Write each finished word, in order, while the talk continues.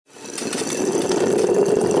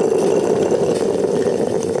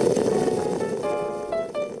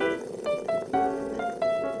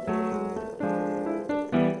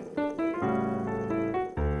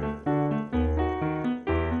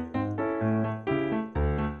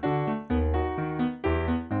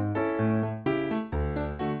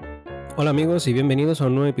Hola amigos y bienvenidos a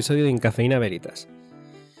un nuevo episodio de Incafeína Veritas.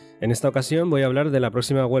 En esta ocasión voy a hablar de la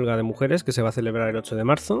próxima huelga de mujeres que se va a celebrar el 8 de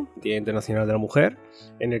marzo, Día Internacional de la Mujer,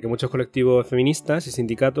 en el que muchos colectivos feministas y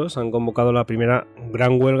sindicatos han convocado la primera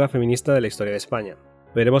gran huelga feminista de la historia de España.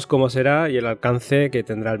 Veremos cómo será y el alcance que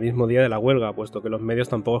tendrá el mismo día de la huelga, puesto que los medios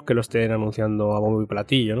tampoco es que lo estén anunciando a bombo y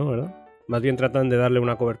platillo, ¿no? ¿Verdad? Más bien tratan de darle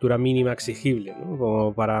una cobertura mínima exigible, ¿no?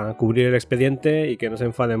 Como para cubrir el expediente y que no se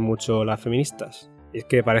enfaden mucho las feministas. Y es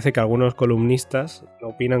que parece que algunos columnistas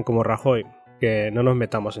opinan como Rajoy, que no nos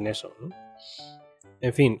metamos en eso, ¿no?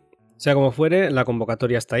 En fin, sea como fuere, la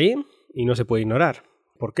convocatoria está ahí y no se puede ignorar.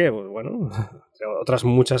 ¿Por qué? Pues bueno, otras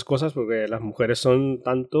muchas cosas, porque las mujeres son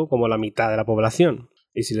tanto como la mitad de la población.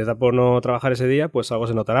 Y si les da por no trabajar ese día, pues algo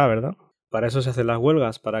se notará, ¿verdad? Para eso se hacen las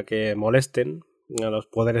huelgas, para que molesten a los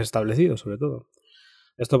poderes establecidos, sobre todo.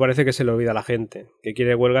 Esto parece que se le olvida a la gente, que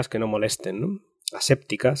quiere huelgas que no molesten, ¿no?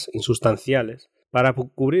 Asépticas, insustanciales, para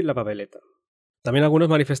cubrir la papeleta. También algunos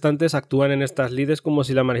manifestantes actúan en estas lides como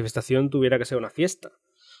si la manifestación tuviera que ser una fiesta,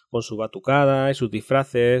 con su batucada y sus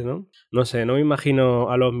disfraces, ¿no? No sé, no me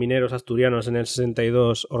imagino a los mineros asturianos en el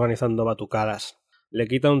 62 organizando batucadas. Le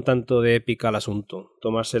quita un tanto de épica al asunto,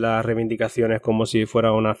 tomarse las reivindicaciones como si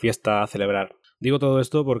fuera una fiesta a celebrar. Digo todo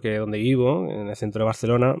esto porque donde vivo, en el centro de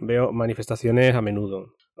Barcelona, veo manifestaciones a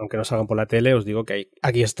menudo. Aunque no salgan por la tele, os digo que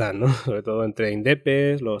aquí están, ¿no? Sobre todo entre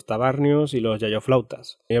indepes, los tabarnios y los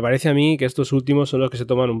yayoflautas. Y me parece a mí que estos últimos son los que se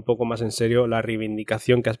toman un poco más en serio la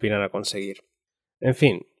reivindicación que aspiran a conseguir. En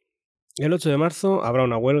fin, el 8 de marzo habrá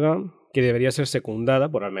una huelga que debería ser secundada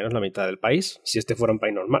por al menos la mitad del país, si este fuera un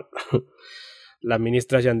país normal. Las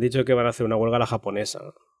ministras ya han dicho que van a hacer una huelga a la japonesa.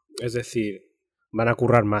 Es decir, van a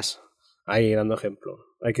currar más. Ahí dando ejemplo.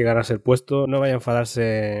 Hay que ganarse el puesto, no vaya a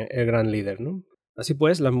enfadarse el gran líder, ¿no? Así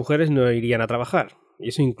pues, las mujeres no irían a trabajar, y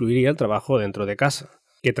eso incluiría el trabajo dentro de casa,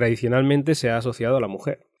 que tradicionalmente se ha asociado a la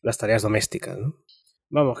mujer, las tareas domésticas, ¿no?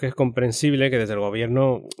 Vamos, que es comprensible que desde el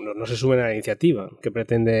gobierno no se sumen a la iniciativa, que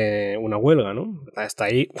pretende una huelga, ¿no? Hasta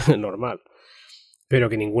ahí, normal. Pero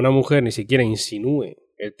que ninguna mujer ni siquiera insinúe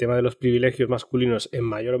el tema de los privilegios masculinos en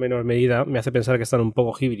mayor o menor medida me hace pensar que están un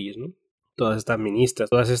poco hibris, ¿no? Todas estas ministras,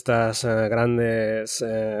 todas estas grandes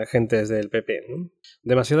gentes del PP, ¿no?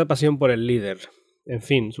 Demasiada pasión por el líder. En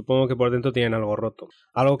fin, supongo que por dentro tienen algo roto.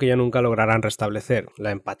 Algo que ya nunca lograrán restablecer,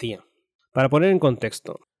 la empatía. Para poner en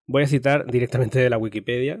contexto, voy a citar directamente de la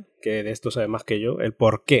Wikipedia, que de esto sabe más que yo, el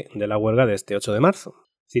porqué de la huelga de este 8 de marzo.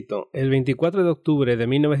 Cito, el 24 de octubre de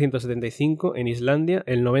 1975, en Islandia,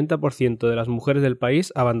 el 90% de las mujeres del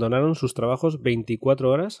país abandonaron sus trabajos 24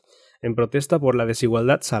 horas en protesta por la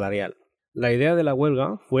desigualdad salarial. La idea de la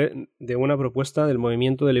huelga fue de una propuesta del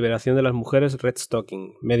Movimiento de Liberación de las Mujeres Red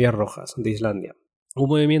Stocking, Medias Rojas, de Islandia. Un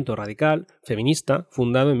movimiento radical, feminista,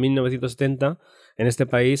 fundado en 1970 en este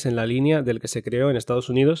país en la línea del que se creó en Estados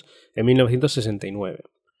Unidos en 1969.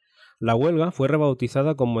 La huelga fue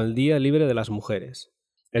rebautizada como el Día Libre de las Mujeres.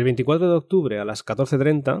 El 24 de octubre a las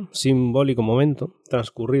 14:30, simbólico momento,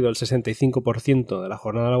 transcurrido el 65% de la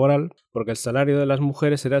jornada laboral, porque el salario de las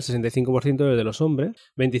mujeres era el 65% del de los hombres,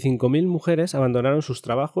 25.000 mujeres abandonaron sus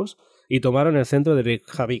trabajos y tomaron el centro de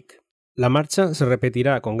Reykjavik. La marcha se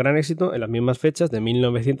repetirá con gran éxito en las mismas fechas de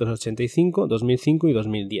 1985, 2005 y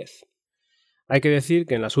 2010. Hay que decir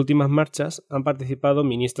que en las últimas marchas han participado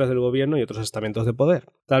ministras del gobierno y otros estamentos de poder.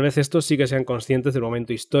 Tal vez estos sí que sean conscientes del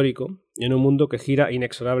momento histórico, en un mundo que gira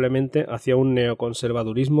inexorablemente hacia un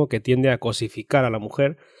neoconservadurismo que tiende a cosificar a la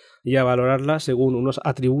mujer y a valorarla según unos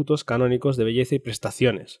atributos canónicos de belleza y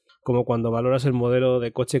prestaciones, como cuando valoras el modelo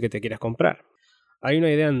de coche que te quieres comprar. Hay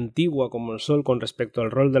una idea antigua como el sol con respecto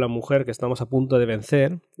al rol de la mujer que estamos a punto de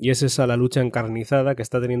vencer, y es esa la lucha encarnizada que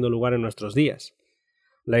está teniendo lugar en nuestros días.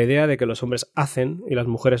 La idea de que los hombres hacen y las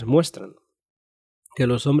mujeres muestran, que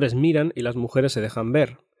los hombres miran y las mujeres se dejan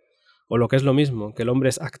ver, o lo que es lo mismo, que el hombre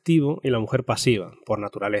es activo y la mujer pasiva, por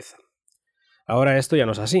naturaleza. Ahora esto ya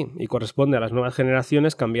no es así, y corresponde a las nuevas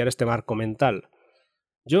generaciones cambiar este marco mental.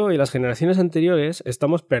 Yo y las generaciones anteriores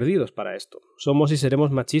estamos perdidos para esto. Somos y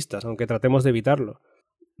seremos machistas, aunque tratemos de evitarlo.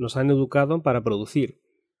 Nos han educado para producir,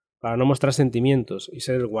 para no mostrar sentimientos y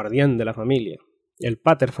ser el guardián de la familia. El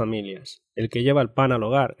pater familias, el que lleva el pan al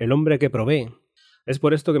hogar, el hombre que provee. Es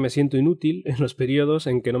por esto que me siento inútil en los periodos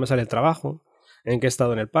en que no me sale el trabajo, en que he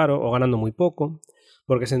estado en el paro o ganando muy poco,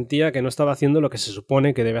 porque sentía que no estaba haciendo lo que se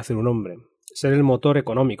supone que debe hacer un hombre, ser el motor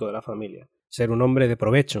económico de la familia, ser un hombre de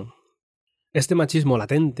provecho. Este machismo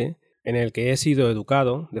latente, en el que he sido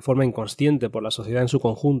educado de forma inconsciente por la sociedad en su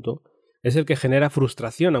conjunto, es el que genera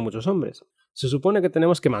frustración a muchos hombres. Se supone que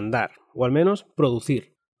tenemos que mandar, o al menos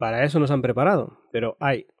producir. Para eso nos han preparado, pero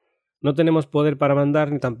no tenemos poder para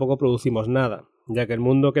mandar ni tampoco producimos nada, ya que el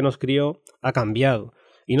mundo que nos crió ha cambiado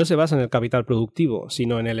y no se basa en el capital productivo,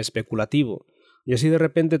 sino en el especulativo, y así de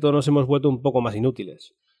repente todos nos hemos vuelto un poco más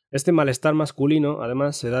inútiles. Este malestar masculino,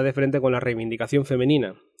 además, se da de frente con la reivindicación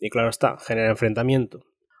femenina, y claro está, genera enfrentamiento.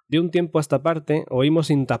 De un tiempo a esta parte, oímos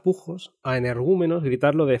sin tapujos a energúmenos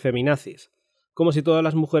gritarlo de feminazis, como si todas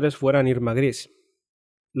las mujeres fueran Irma Gris.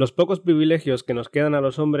 Los pocos privilegios que nos quedan a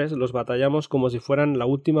los hombres los batallamos como si fueran la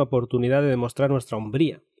última oportunidad de demostrar nuestra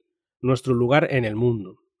hombría, nuestro lugar en el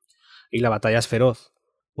mundo. Y la batalla es feroz.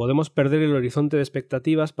 Podemos perder el horizonte de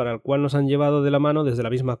expectativas para el cual nos han llevado de la mano desde la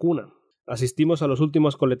misma cuna. Asistimos a los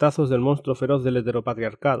últimos coletazos del monstruo feroz del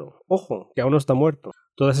heteropatriarcado. ¡Ojo, que aún no está muerto!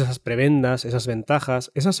 Todas esas prebendas, esas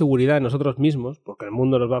ventajas, esa seguridad en nosotros mismos, porque el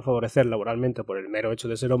mundo nos va a favorecer laboralmente por el mero hecho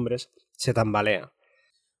de ser hombres, se tambalea.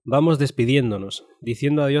 Vamos despidiéndonos,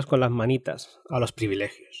 diciendo adiós con las manitas a los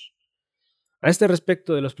privilegios. A este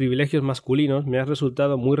respecto de los privilegios masculinos me ha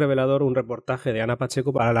resultado muy revelador un reportaje de Ana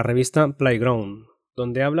Pacheco para la revista Playground,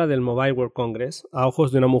 donde habla del Mobile World Congress a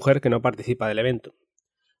ojos de una mujer que no participa del evento.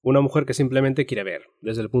 Una mujer que simplemente quiere ver,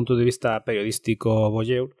 desde el punto de vista periodístico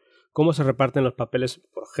voyeur, cómo se reparten los papeles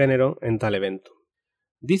por género en tal evento.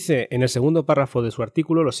 Dice en el segundo párrafo de su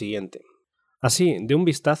artículo lo siguiente: así, de un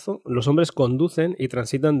vistazo, los hombres conducen y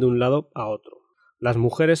transitan de un lado a otro. Las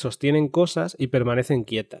mujeres sostienen cosas y permanecen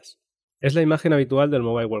quietas. Es la imagen habitual del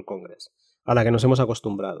Mobile World Congress, a la que nos hemos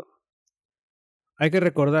acostumbrado. Hay que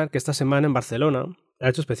recordar que esta semana en Barcelona ha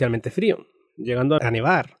hecho especialmente frío, llegando a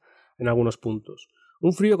nevar en algunos puntos.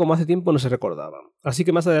 Un frío como hace tiempo no se recordaba. Así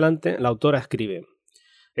que más adelante la autora escribe: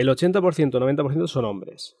 el 80%-90% son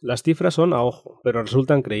hombres. Las cifras son a ojo, pero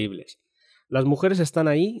resultan creíbles. Las mujeres están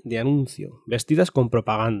ahí de anuncio, vestidas con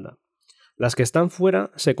propaganda. Las que están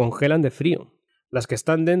fuera se congelan de frío. Las que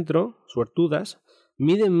están dentro, suertudas,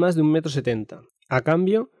 miden más de 1,70 m. A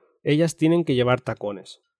cambio, ellas tienen que llevar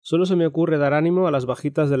tacones. Solo se me ocurre dar ánimo a las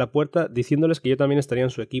bajitas de la puerta diciéndoles que yo también estaría en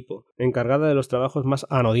su equipo, encargada de los trabajos más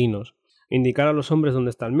anodinos, indicar a los hombres dónde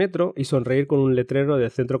está el metro y sonreír con un letrero del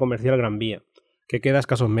centro comercial Gran Vía, que queda a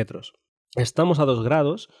escasos metros. Estamos a 2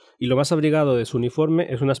 grados y lo más abrigado de su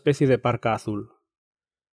uniforme es una especie de parca azul.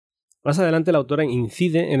 Más adelante la autora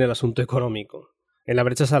incide en el asunto económico, en la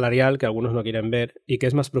brecha salarial que algunos no quieren ver y que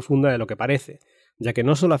es más profunda de lo que parece, ya que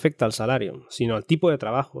no solo afecta al salario, sino al tipo de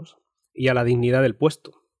trabajos y a la dignidad del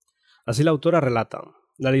puesto. Así la autora relata: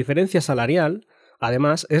 la diferencia salarial,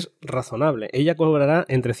 además, es razonable. Ella cobrará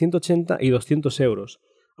entre 180 y 200 euros,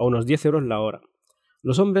 a unos 10 euros la hora.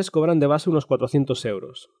 Los hombres cobran de base unos 400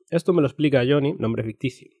 euros. Esto me lo explica Johnny, nombre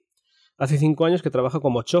ficticio. Hace 5 años que trabaja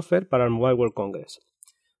como chofer para el Mobile World Congress.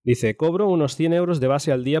 Dice: cobro unos 100 euros de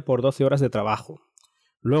base al día por 12 horas de trabajo.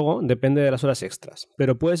 Luego depende de las horas extras,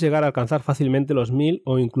 pero puedes llegar a alcanzar fácilmente los 1.000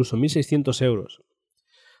 o incluso 1.600 euros.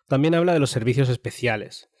 También habla de los servicios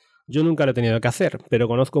especiales. Yo nunca lo he tenido que hacer, pero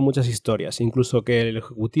conozco muchas historias, incluso que el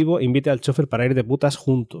ejecutivo invite al chofer para ir de putas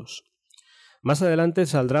juntos. Más adelante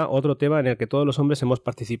saldrá otro tema en el que todos los hombres hemos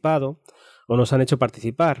participado o nos han hecho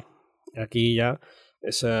participar. Aquí ya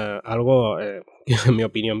es algo, en mi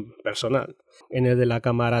opinión personal, en el de la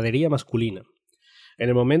camaradería masculina. En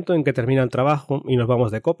el momento en que termina el trabajo y nos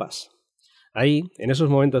vamos de copas. Ahí, en esos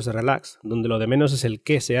momentos de relax, donde lo de menos es el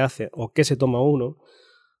qué se hace o qué se toma uno,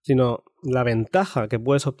 sino la ventaja que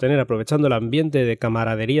puedes obtener aprovechando el ambiente de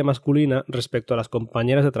camaradería masculina respecto a las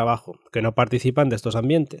compañeras de trabajo, que no participan de estos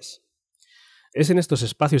ambientes. Es en estos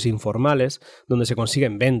espacios informales donde se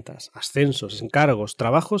consiguen ventas, ascensos, encargos,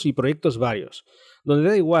 trabajos y proyectos varios, donde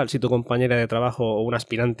da igual si tu compañera de trabajo o un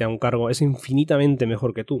aspirante a un cargo es infinitamente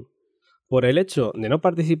mejor que tú. Por el hecho de no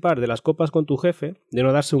participar de las copas con tu jefe, de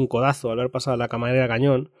no darse un codazo al haber pasado la camarera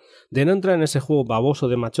cañón, de no entrar en ese juego baboso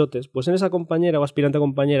de machotes, pues en esa compañera o aspirante a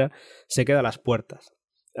compañera se queda a las puertas,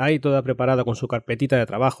 ahí toda preparada con su carpetita de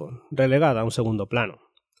trabajo, relegada a un segundo plano.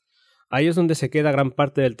 Ahí es donde se queda gran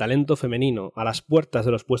parte del talento femenino, a las puertas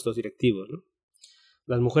de los puestos directivos, ¿no?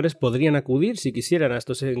 Las mujeres podrían acudir si quisieran a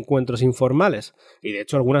estos encuentros informales, y de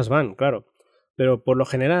hecho algunas van, claro, pero por lo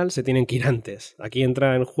general se tienen que ir antes. Aquí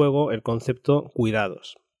entra en juego el concepto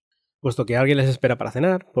cuidados, puesto que alguien les espera para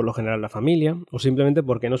cenar, por lo general la familia, o simplemente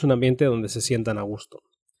porque no es un ambiente donde se sientan a gusto.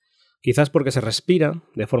 Quizás porque se respira,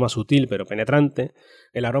 de forma sutil pero penetrante,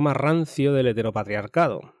 el aroma rancio del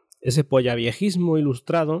heteropatriarcado, ese pollaviejismo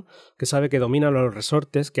ilustrado que sabe que domina los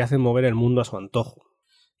resortes que hacen mover el mundo a su antojo.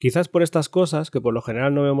 Quizás por estas cosas, que por lo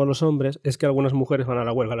general no vemos los hombres, es que algunas mujeres van a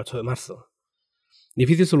la huelga el 8 de marzo.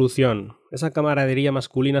 Difícil solución. Esa camaradería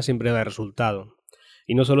masculina siempre da resultado.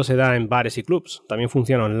 Y no solo se da en bares y clubs, también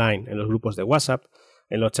funciona online, en los grupos de WhatsApp,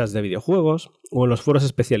 en los chats de videojuegos o en los foros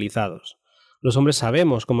especializados. Los hombres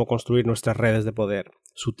sabemos cómo construir nuestras redes de poder,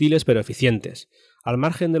 sutiles pero eficientes, al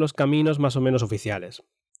margen de los caminos más o menos oficiales.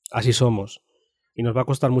 Así somos. Y nos va a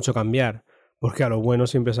costar mucho cambiar, porque a lo bueno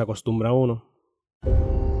siempre se acostumbra uno.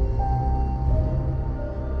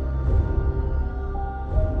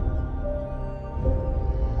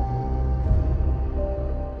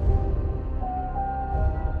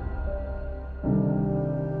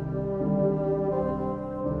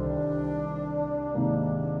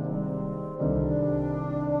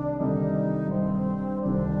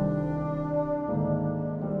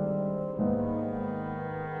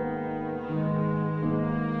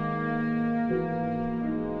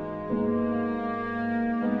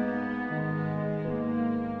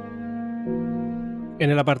 En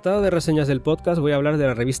el apartado de reseñas del podcast voy a hablar de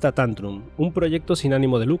la revista Tantrum, un proyecto sin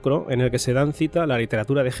ánimo de lucro en el que se dan cita a la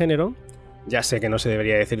literatura de género. Ya sé que no se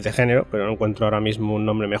debería decir de género, pero no encuentro ahora mismo un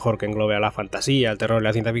nombre mejor que englobe a la fantasía, el terror y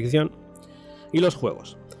la ciencia ficción, y los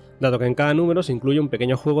juegos, dado que en cada número se incluye un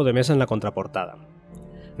pequeño juego de mesa en la contraportada.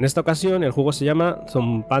 En esta ocasión el juego se llama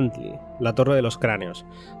Zompantli, la Torre de los Cráneos,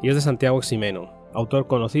 y es de Santiago Ximeno, autor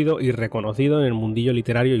conocido y reconocido en el mundillo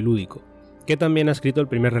literario y lúdico, que también ha escrito el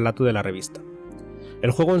primer relato de la revista. El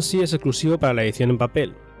juego en sí es exclusivo para la edición en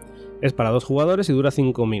papel. Es para 2 jugadores y dura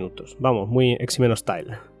 5 minutos. Vamos, muy Ximeno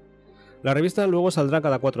style. La revista luego saldrá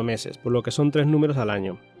cada 4 meses, por lo que son 3 números al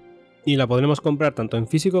año. Y la podremos comprar tanto en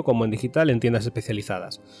físico como en digital en tiendas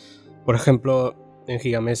especializadas. Por ejemplo, en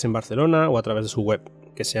Gigamés en Barcelona o a través de su web,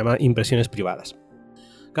 que se llama Impresiones Privadas.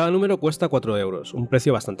 Cada número cuesta 4 euros, un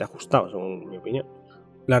precio bastante ajustado, según mi opinión.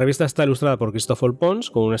 La revista está ilustrada por Christopher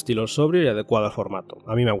Pons con un estilo sobrio y adecuado al formato.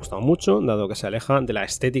 A mí me ha gustado mucho, dado que se aleja de la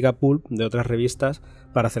estética pulp de otras revistas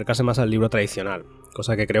para acercarse más al libro tradicional,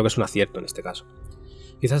 cosa que creo que es un acierto en este caso.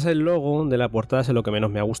 Quizás el logo de la portada es lo que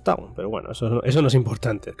menos me ha gustado, pero bueno, eso no es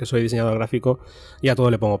importante, que soy diseñador gráfico y a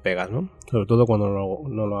todo le pongo pegas, ¿no? Sobre todo cuando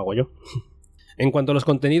no lo hago yo. En cuanto a los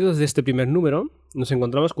contenidos de este primer número, nos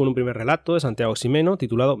encontramos con un primer relato de Santiago Ximeno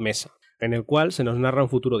titulado Mesa, en el cual se nos narra un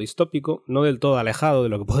futuro distópico, no del todo alejado de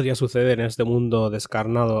lo que podría suceder en este mundo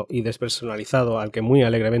descarnado y despersonalizado al que muy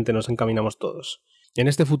alegremente nos encaminamos todos. En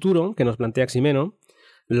este futuro, que nos plantea Ximeno,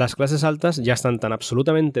 las clases altas ya están tan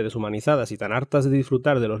absolutamente deshumanizadas y tan hartas de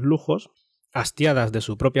disfrutar de los lujos, hastiadas de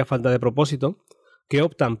su propia falta de propósito, que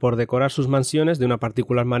optan por decorar sus mansiones de una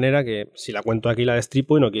particular manera que, si la cuento aquí, la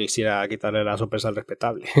destripo y no quisiera quitarle la sorpresa al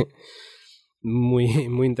respetable. Muy,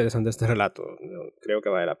 muy interesante este relato. Creo que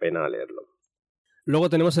vale la pena leerlo. Luego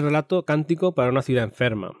tenemos el relato Cántico para una ciudad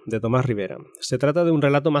enferma, de Tomás Rivera. Se trata de un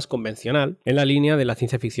relato más convencional, en la línea de la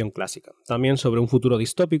ciencia ficción clásica. También sobre un futuro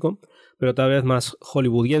distópico, pero tal vez más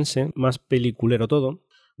hollywoodiense, más peliculero todo,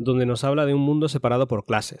 donde nos habla de un mundo separado por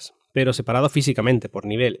clases, pero separado físicamente, por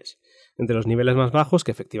niveles. Entre los niveles más bajos,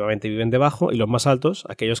 que efectivamente viven debajo, y los más altos,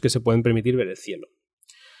 aquellos que se pueden permitir ver el cielo.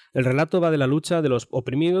 El relato va de la lucha de los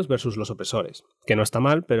oprimidos versus los opresores, que no está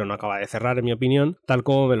mal, pero no acaba de cerrar, en mi opinión, tal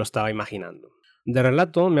como me lo estaba imaginando. De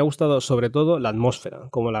relato me ha gustado sobre todo la atmósfera,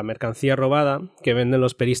 como la mercancía robada que venden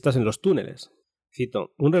los peristas en los túneles.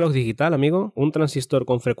 Cito, un reloj digital, amigo, un transistor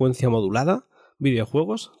con frecuencia modulada,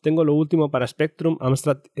 videojuegos, tengo lo último para Spectrum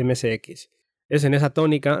Amstrad MSX. Es en esa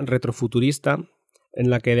tónica retrofuturista en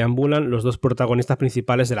la que deambulan los 2 protagonistas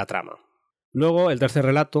principales de la trama. Luego, el tercer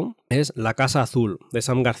relato es La Casa Azul, de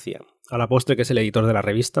Sam García, a la postre que es el editor de la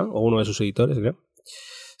revista, o uno de sus editores, creo.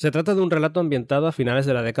 Se trata de un relato ambientado a finales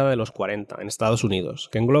de la década de los 40, en Estados Unidos,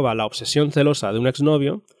 que engloba la obsesión celosa de un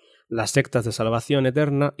exnovio, las sectas de salvación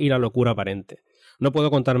eterna y la locura aparente. No puedo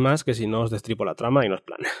contar más que si no os destripo la trama y no es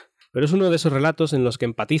plan. Pero es uno de esos relatos en los que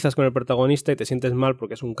empatizas con el protagonista y te sientes mal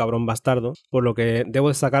porque es un cabrón bastardo, por lo que debo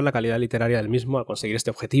destacar la calidad literaria del mismo al conseguir este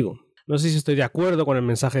objetivo. No sé si estoy de acuerdo con el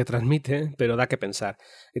mensaje que transmite, pero da que pensar.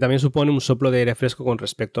 Y también supone un soplo de aire fresco con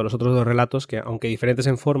respecto a los otros 2 relatos que, aunque diferentes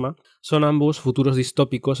en forma, son ambos futuros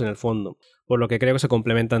distópicos en el fondo, por lo que creo que se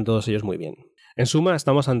complementan todos ellos muy bien. En suma,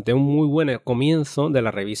 estamos ante un muy buen comienzo de la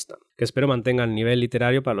revista, que espero mantenga el nivel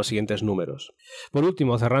literario para los siguientes números. Por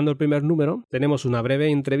último, cerrando el primer número, tenemos una breve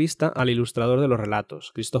entrevista al ilustrador de los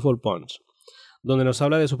relatos, Christopher Pons, donde nos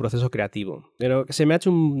habla de su proceso creativo, pero que se me ha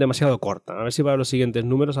hecho demasiado corta. A ver si para los siguientes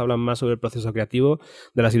números hablan más sobre el proceso creativo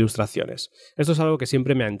de las ilustraciones. Esto es algo que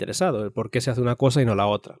siempre me ha interesado, el por qué se hace una cosa y no la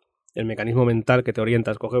otra, el mecanismo mental que te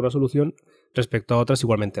orienta a escoger una solución respecto a otras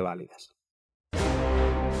igualmente válidas.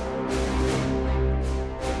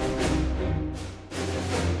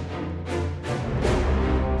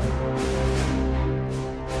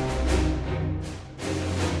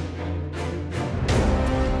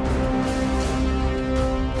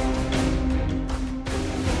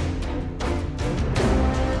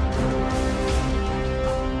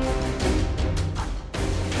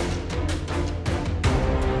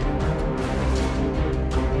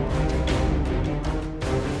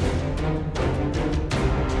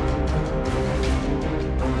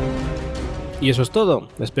 Y eso es todo.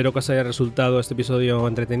 Espero que os haya resultado este episodio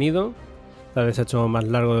entretenido. Tal vez se ha hecho más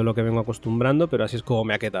largo de lo que vengo acostumbrando, pero así es como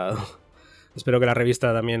me ha quedado. Espero que la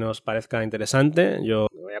revista también os parezca interesante. Yo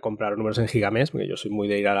voy a comprar números en Gigamés, porque yo soy muy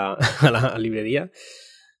de ir a la librería.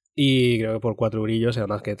 Y creo que por 4 eurillos,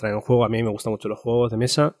 además que traen un juego. A mí me gustan mucho los juegos de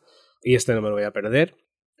mesa y este no me lo voy a perder.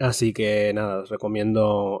 Así que nada, os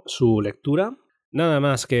recomiendo su lectura. Nada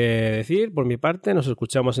más que decir por mi parte. Nos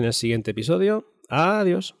escuchamos en el siguiente episodio.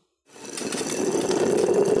 Adiós.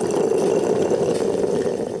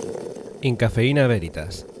 In Cafeína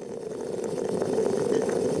Veritas,